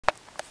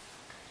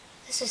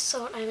this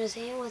is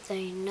SoWatImAzn with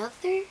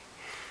another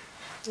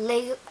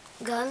Lego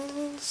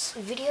guns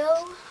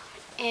video,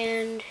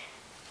 and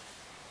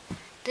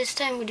this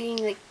time we're doing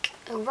like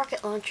a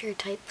rocket launcher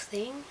type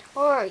thing,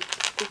 or a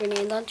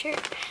grenade launcher.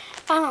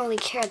 I don't really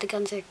care what the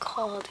guns are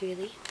called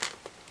really.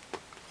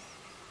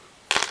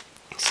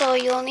 So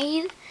you'll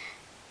need,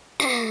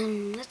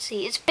 let's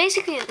see, it's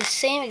basically the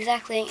same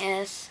exact thing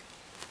as,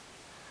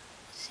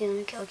 let's see, let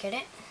me go get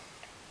it.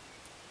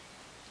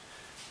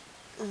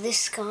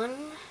 This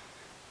gun,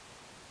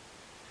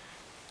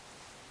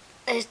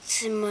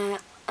 it's in my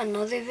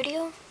another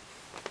video.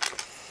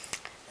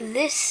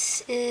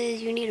 This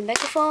is, you need a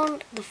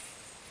megaphone, the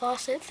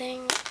faucet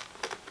thing.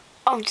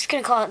 Oh, I'm just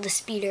gonna call it the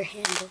speeder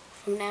handle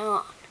from now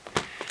on.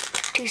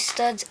 2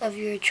 studs of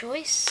your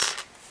choice,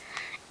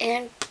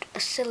 and a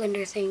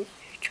cylinder thing of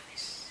your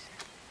choice.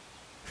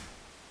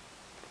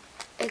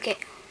 Okay,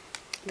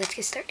 let's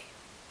get started.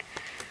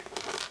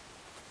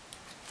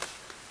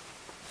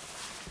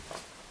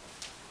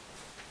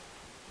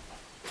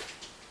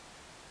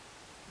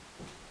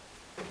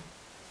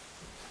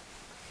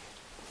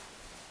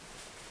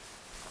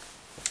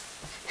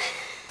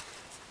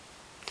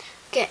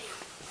 Okay,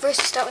 first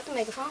you start with the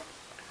megaphone.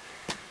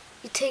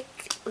 You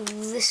take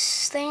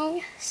this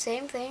thing,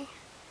 same thing,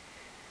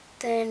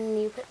 then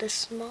you put the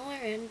smaller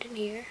end in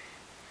here.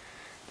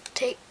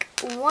 Take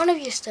one of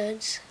your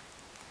studs,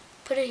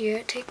 put it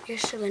here, take your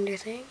cylinder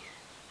thing,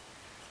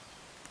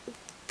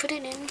 put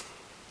it in,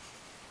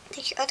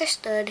 take your other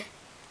stud,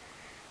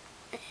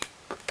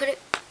 put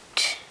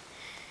it,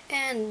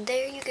 and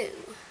there you go.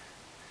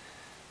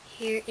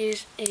 Here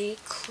is a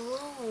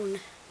clone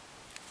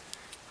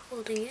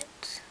holding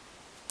it.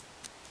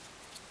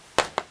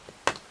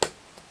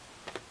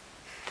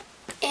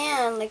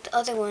 And like the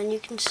other one, you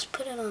can just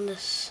put it on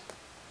this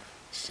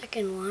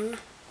second one.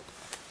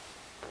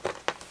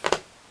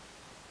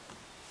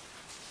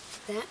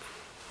 Like that.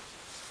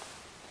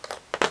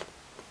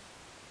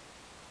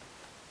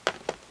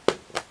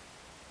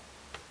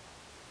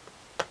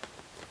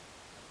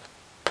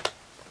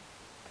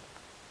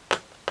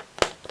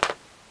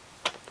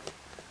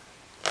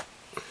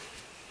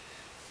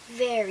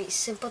 Very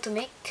simple to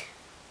make.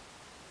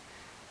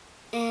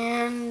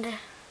 And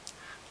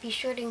be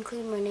sure to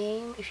include my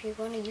name if you're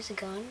going to use a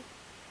gun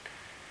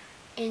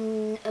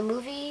in a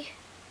movie.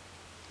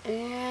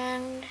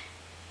 And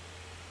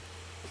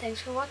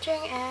thanks for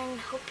watching, and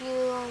hope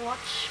you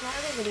watch my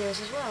other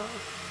videos as well.